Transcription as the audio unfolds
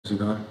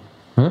Egal.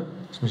 Hä?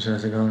 Ist mir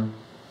scheißegal.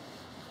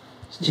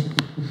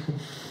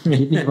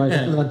 Geht nicht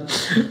weiter dran.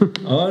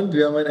 Und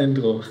wir haben ein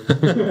Intro.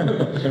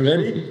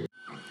 Ready?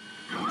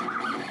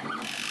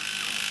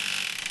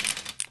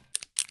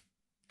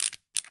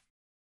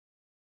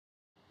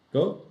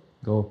 Go?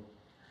 Go.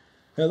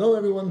 Hello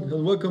everyone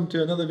and welcome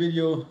to another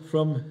video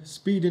from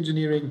Speed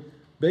Engineering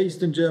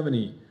based in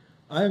Germany.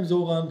 I am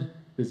Soran,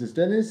 this is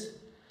Dennis.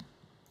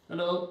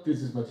 Hello.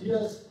 This is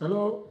Matthias.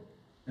 Hello.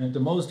 And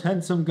the most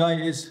handsome guy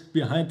is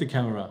behind the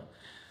camera.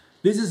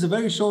 This is a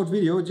very short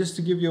video just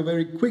to give you a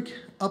very quick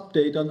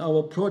update on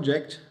our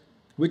project,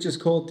 which is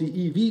called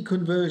the EV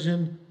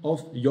conversion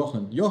of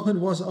Jochen. Jochen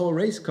was our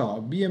race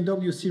car,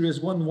 BMW Series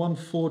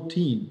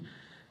 114.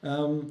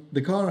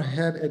 The car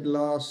had at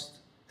last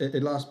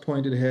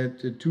point it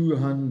had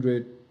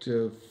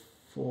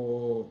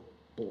 204.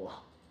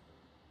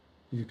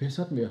 Wie viel PS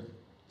hatten wir?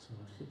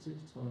 240,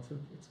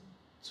 245.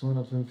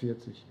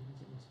 245.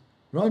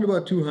 Round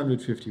about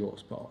 250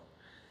 horsepower.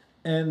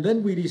 And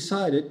then we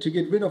decided to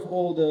get rid of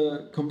all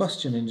the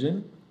combustion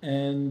engine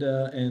and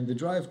the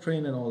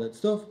drivetrain and all that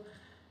stuff,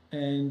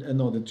 and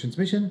no, the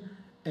transmission,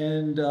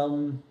 and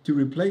to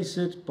replace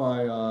it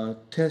by a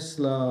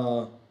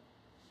Tesla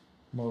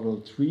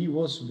Model 3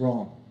 was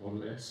wrong.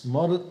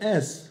 Model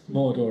S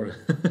motor.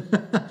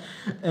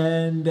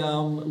 And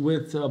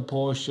with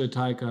Porsche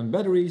Taycan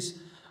batteries,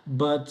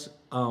 but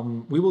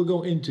we will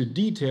go into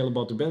detail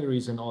about the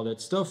batteries and all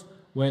that stuff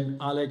when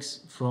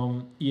Alex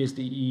from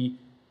ESDE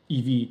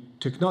EV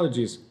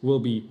Technologies will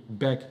be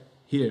back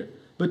here.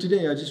 But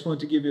today I just want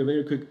to give you a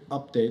very quick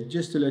update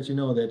just to let you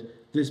know that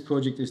this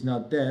project is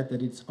not dead,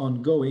 that it's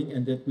ongoing,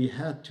 and that we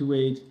had to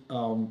wait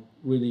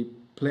really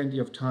plenty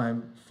of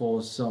time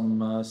for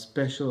some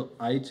special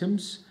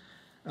items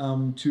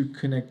to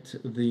connect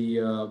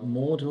the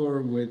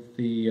motor with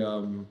the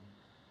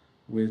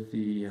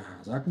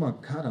sag mal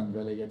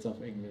Kardanwelle jetzt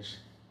auf Englisch.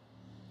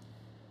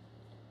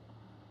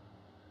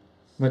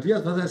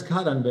 Matthias, was heißt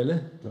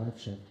Kardanwelle?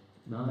 Drive-Shaft.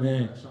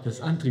 Nee, das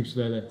ist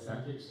Antriebswelle.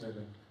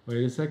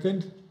 Wait a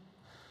second.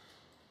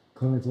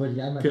 Komm, jetzt wollte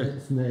ich einmal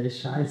testen, ey,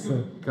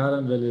 scheiße.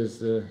 Kardanwelle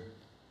ist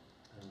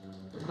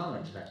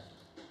Kardanshaft.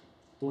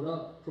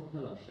 Oder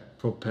Propellershaft.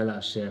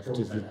 propeller shaft.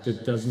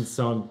 It doesn't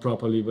sound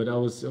properly, but I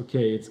was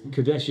okay. It's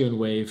Kardashian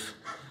wave.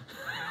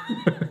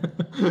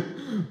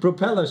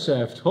 Propeller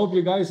shaft. Hope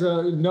you guys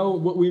know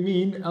what we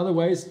mean.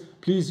 Otherwise,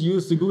 please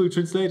use the Google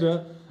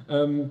Translator.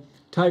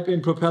 Type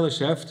in propeller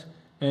shaft,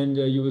 and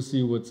you will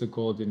see what's it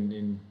called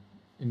in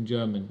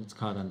German. It's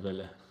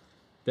Kardanwelle.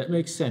 That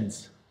makes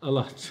sense a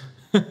lot.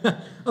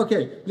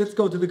 Okay, let's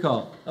go to the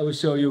car. I will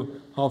show you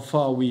how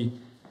far we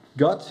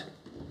got.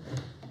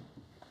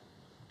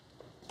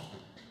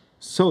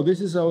 So this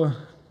is our...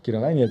 Geh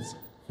da rein jetzt.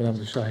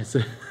 Verdammte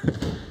Scheiße.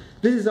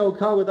 This is our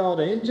car without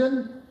an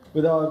engine,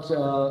 without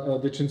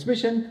the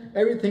transmission.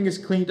 Everything is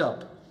cleaned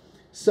up.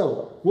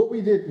 So what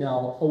we did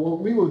now, or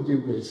what we will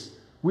do is,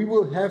 we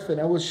will have, and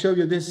I will show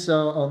you this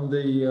on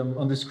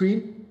the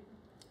screen,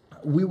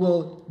 we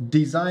will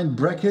design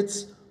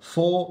brackets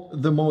for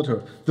the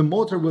motor. The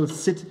motor will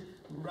sit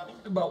right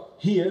about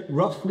here,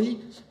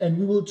 roughly, and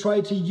we will try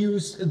to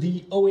use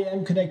the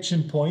OEM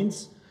connection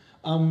points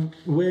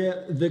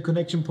where the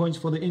connection points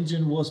for the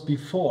engine was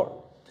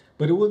before.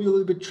 But it will be a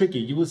little bit tricky.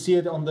 You will see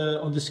it on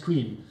the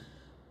screen.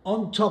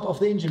 On top of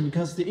the engine,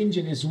 because the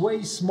engine is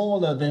way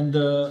smaller than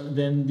the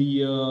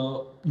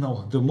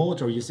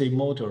motor. You say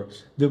motor.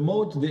 The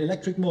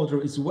electric motor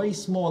is way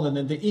smaller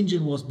than the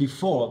engine was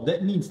before.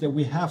 That means that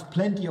we have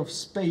plenty of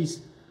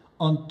space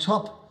on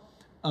top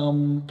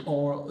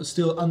or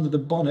still under the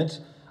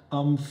bonnet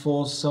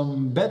for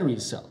some battery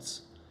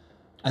cells.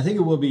 I think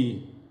it will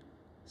be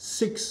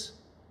six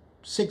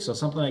or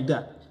something like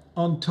that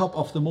on top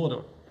of the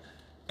motor.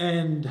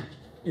 And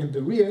in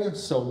the rear,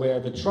 so where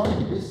the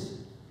trunk is,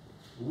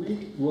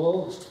 we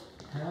will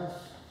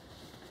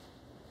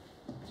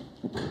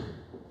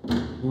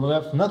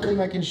have nothing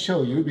I can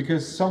show you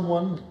because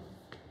someone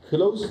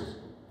closed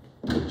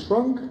the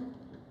trunk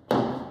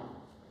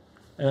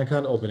and I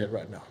can't open it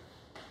right now.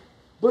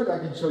 But I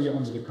can show you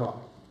under the car.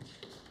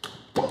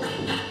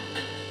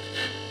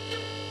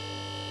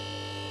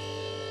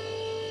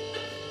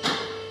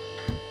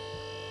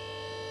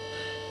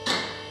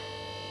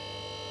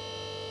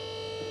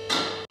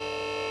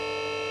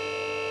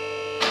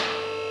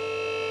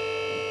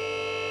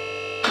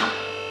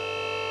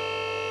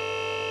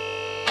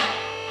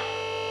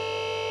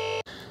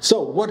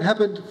 So what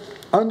happened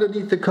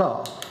underneath the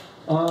car?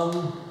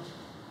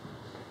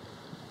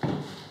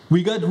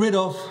 We got rid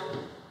of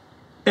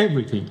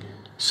everything.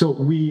 So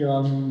we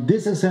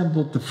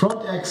disassembled the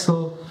front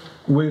axle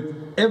with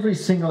every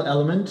single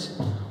element.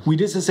 We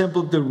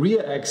disassembled the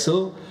rear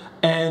axle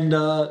and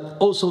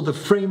also the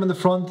frame in the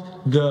front,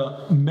 the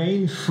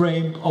main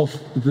frame of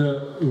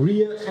the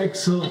rear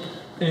axle,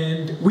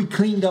 and we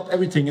cleaned up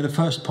everything in the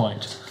first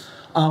point.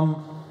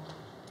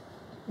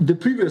 The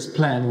previous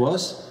plan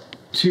was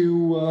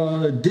to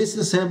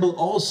disassemble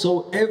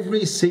also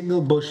every single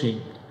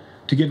bushing,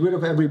 to get rid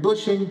of every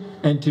bushing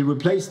and to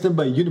replace them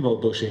by uniball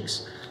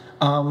bushings.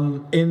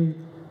 In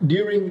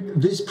during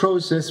this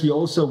process, we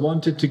also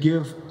wanted to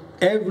give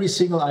every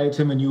single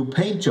item a new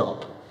paint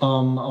job.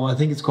 Or I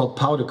think it's called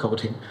powder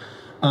coating.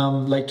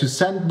 Like to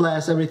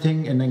sandblast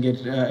everything and then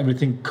get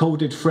everything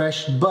coated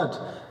fresh. But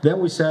then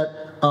we said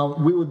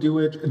we will do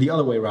it the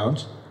other way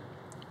around.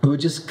 We would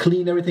just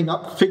clean everything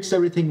up, fix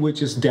everything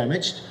which is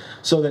damaged,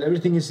 so that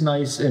everything is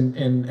nice and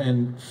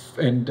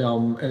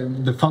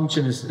the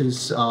function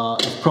is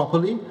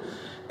properly.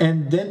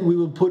 And then we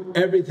will put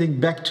everything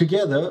back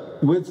together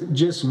with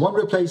just one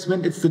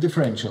replacement. It's the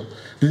differential.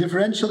 The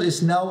differential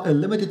is now a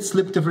limited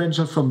slip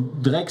differential from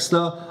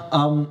Drexler,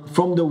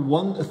 from the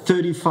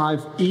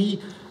 135E,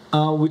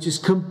 which is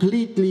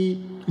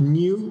completely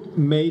new,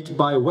 made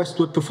by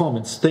Westwood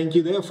Performance. Thank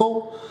you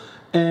therefore.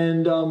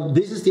 And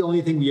this is the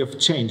only thing we have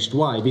changed.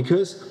 Why?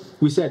 Because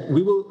we said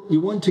we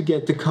want to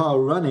get the car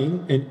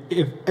running, and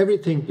if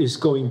everything is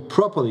going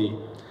properly,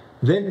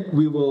 then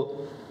we will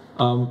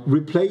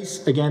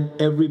replace again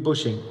every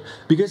bushing,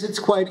 because it's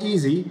quite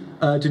easy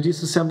to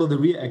disassemble the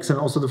rear axle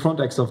and also the front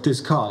axle of this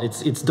car.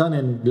 It's done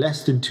in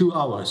less than 2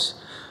 hours,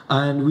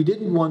 and we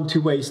didn't want to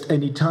waste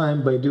any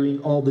time by doing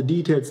all the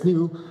details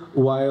new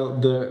while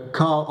the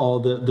car or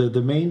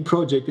the main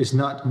project is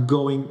not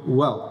going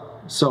well.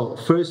 So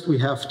first we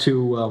have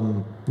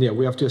to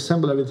we have to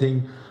assemble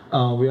everything.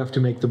 We have to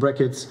make the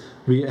brackets,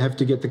 we have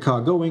to get the car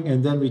going,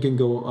 and then we can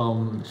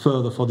go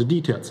further for the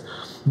details.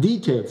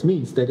 Details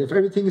means that if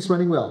everything is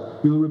running well,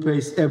 we will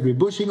replace every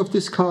bushing of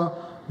this car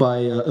by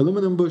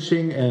aluminum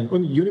bushing and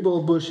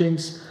uniball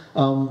bushings,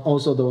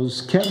 also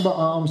those camber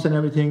arms and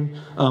everything.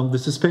 The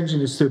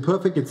suspension is still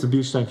perfect, it's a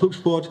Bilstein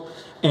Flugsport,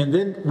 and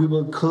then we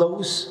will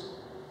close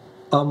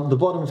the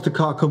bottom of the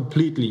car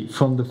completely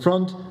from the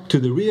front to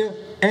the rear,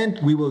 and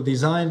we will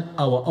design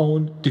our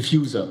own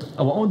diffuser.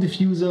 Our own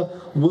diffuser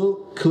will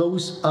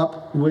close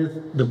up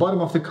with the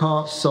bottom of the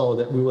car so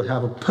that we will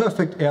have a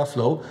perfect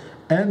airflow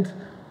and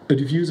a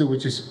diffuser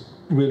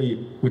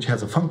which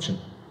has a function.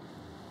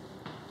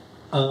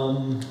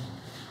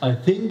 I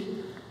think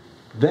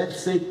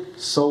that's it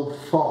so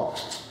far.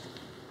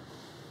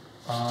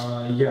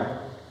 Yeah.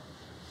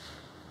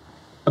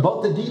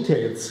 About the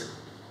details.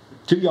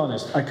 To be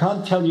honest, I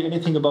can't tell you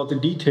anything about the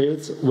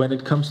details when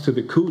it comes to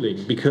the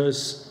cooling,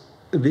 because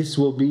this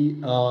will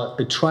be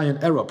a try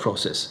and error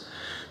process.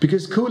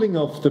 Because cooling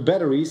of the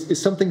batteries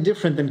is something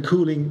different than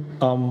cooling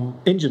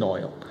engine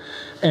oil.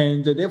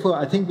 And therefore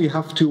I think we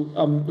have to,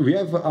 we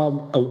have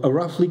a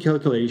roughly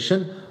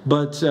calculation,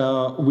 but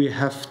we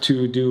have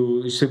to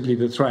do simply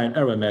the try and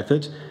error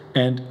method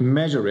and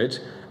measure it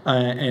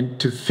and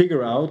to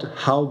figure out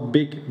how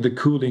big the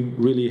cooling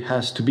really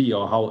has to be,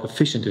 or how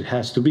efficient it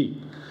has to be.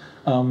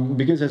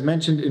 Because as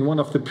mentioned in one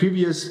of the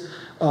previous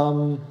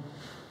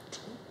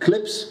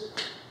clips,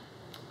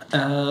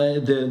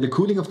 the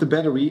cooling of the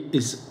battery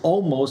is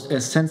almost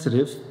as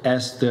sensitive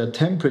as the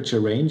temperature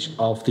range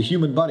of the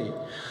human body.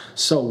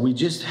 So we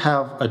just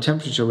have a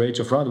temperature range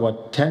of around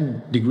about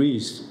 10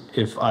 degrees,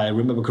 if I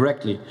remember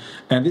correctly.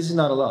 And this is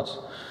not a lot.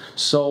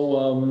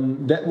 So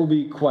that will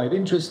be quite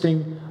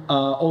interesting.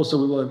 Also,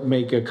 we will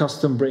make a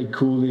custom brake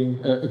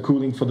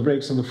cooling for the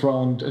brakes on the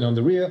front and on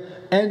the rear.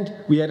 And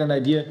we had an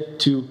idea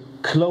to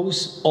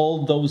close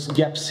all those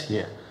gaps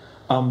here.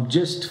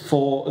 Just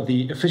for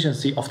the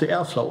efficiency of the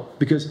airflow,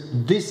 because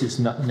this is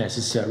not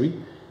necessary,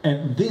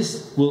 and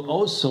this will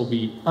also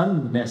be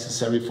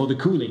unnecessary for the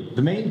cooling.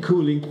 The main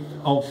cooling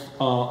of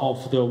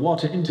the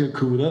water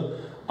intercooler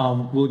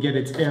will get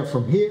its air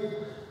from here,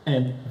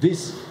 and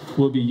this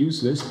will be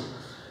useless.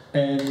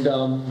 And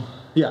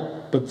yeah,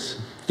 but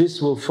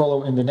this will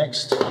follow in the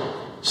next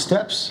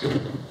steps.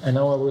 And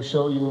now I will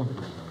show you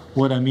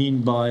what I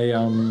mean by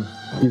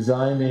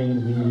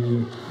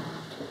designing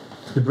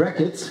the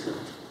brackets.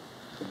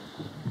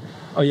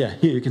 Oh yeah,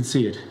 here you can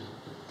see it.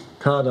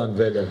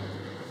 Kardanwelle,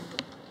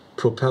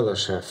 propeller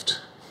shaft.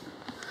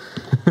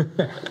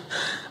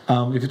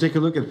 If you take a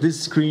look at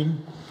this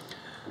screen,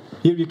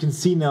 here you can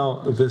see now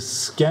the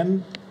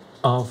scan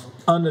of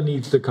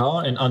underneath the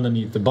car and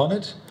underneath the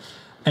bonnet.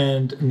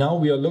 And now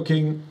we are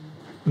looking,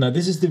 now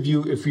this is the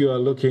view if you are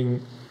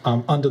looking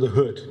under the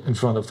hood in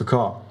front of the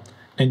car.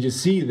 And you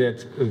see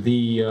that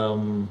the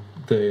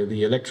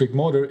electric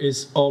motor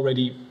is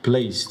already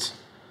placed.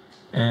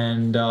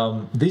 And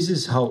this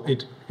is how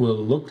it will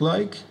look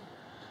like.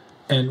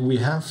 And we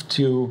have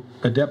to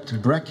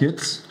adapt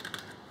brackets.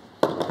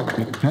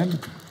 Take a pen.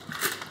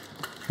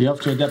 You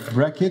have to adapt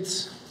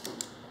brackets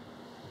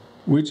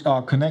which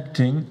are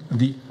connecting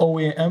the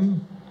OEM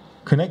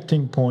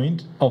connecting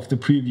point of the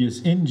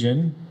previous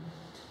engine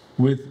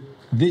with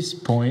this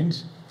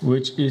point,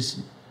 which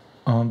is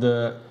on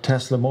the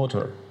Tesla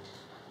motor.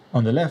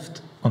 On the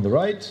left, on the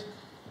right,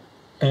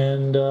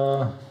 and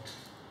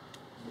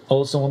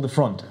also on the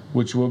front,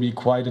 which will be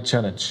quite a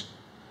challenge.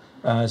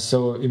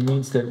 So it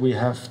means that we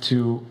have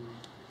to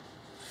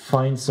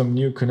find some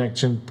new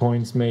connection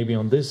points, maybe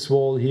on this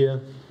wall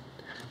here.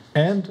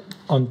 And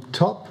on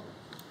top,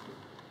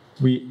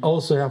 we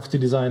also have to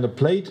design a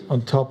plate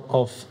on top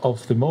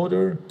of the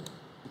motor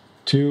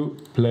to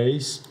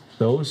place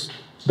those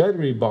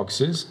battery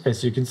boxes,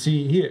 as you can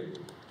see here.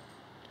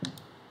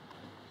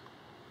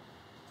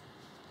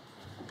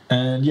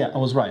 And yeah, I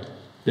was right.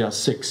 There are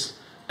 6.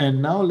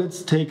 And now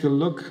let's take a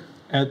look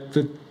at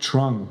the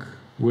trunk,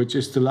 which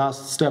is the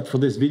last step for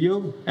this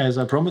video. As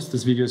I promised,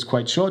 this video is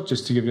quite short,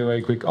 just to give you a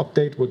very quick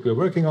update what we're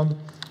working on.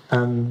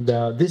 And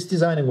this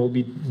designing will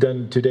be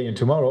done today and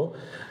tomorrow.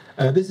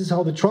 This is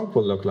how the trunk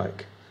will look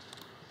like.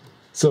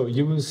 So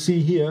you will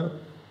see here,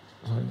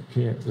 9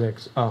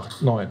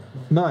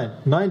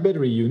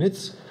 battery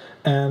units.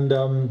 And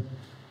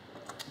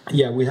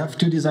yeah, we have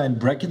to design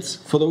brackets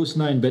for those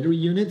 9 battery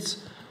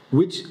units,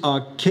 which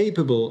are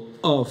capable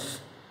of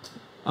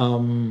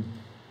 20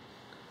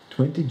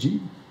 G?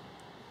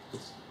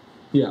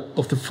 Yeah,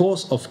 of the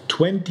force of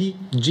 20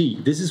 G.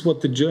 This is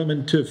what the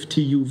German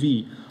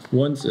TÜV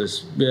wants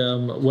us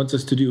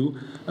to do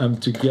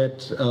to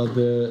get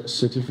the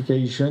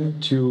certification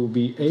to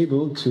be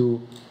able to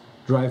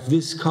drive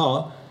this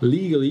car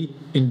legally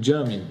in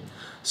Germany.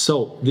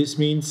 So this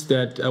means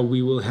that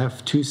we will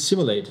have to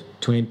simulate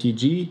 20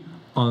 G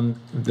on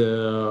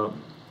the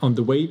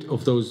weight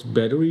of those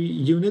battery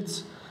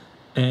units.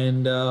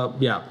 And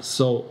yeah,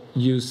 so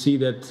you see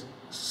that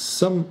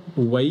some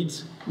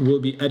weight will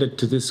be added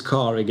to this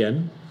car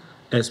again,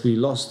 as we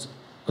lost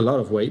a lot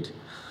of weight.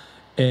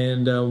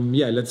 And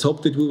yeah, let's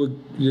hope that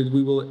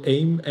we will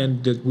aim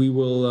and that we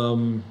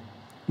will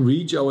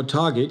reach our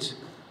target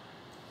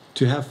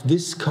to have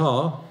this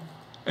car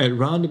at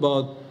around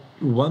about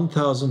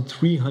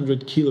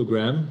 1,300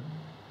 kilogram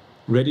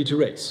ready to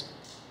race.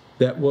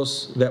 That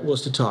was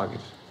the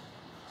target.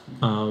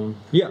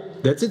 Yeah,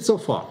 that's it so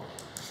far.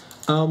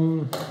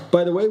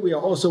 By the way, we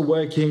are also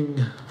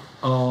working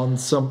on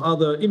some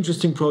other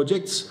interesting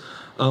projects.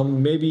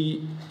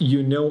 Maybe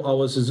you know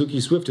our Suzuki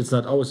Swift. It's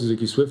not our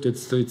Suzuki Swift,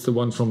 it's the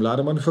one from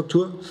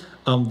Lademanufaktur.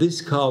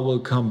 This car will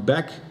come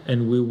back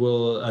and we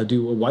will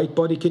do a white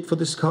body kit for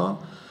this car.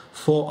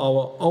 For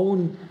our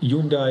own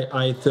Hyundai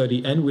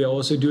i30N, we are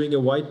also doing a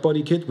white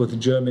body kit with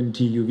German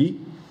TÜV.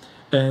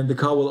 And the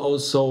car will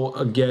also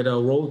get a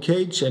roll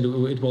cage, and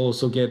it will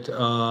also get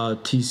a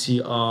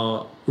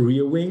TCR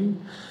rear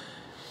wing.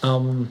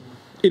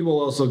 It will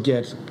also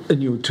get a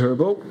new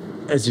turbo,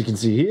 as you can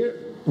see here,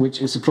 which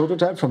is a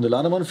prototype from the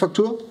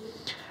Lademanufaktur.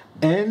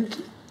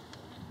 And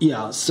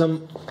yeah,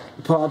 some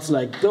parts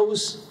like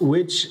those,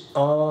 which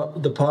are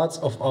the parts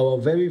of our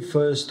very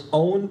first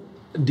own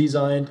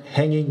designed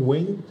hanging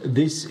wing.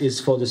 This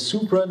is for the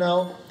Supra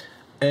now,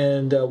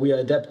 and we are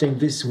adapting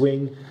this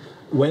wing.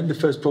 When the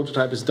first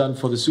prototype is done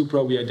for the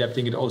Supra, we are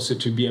adapting it also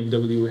to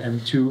BMW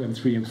M2,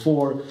 M3,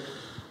 M4,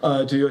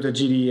 Toyota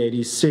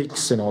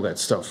GD86 and all that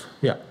stuff.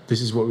 Yeah, this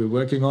is what we're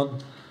working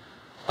on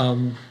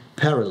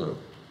parallel.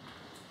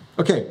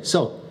 Okay,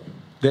 so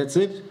that's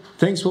it.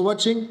 Thanks for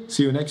watching.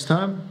 See you next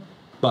time.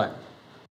 Bye.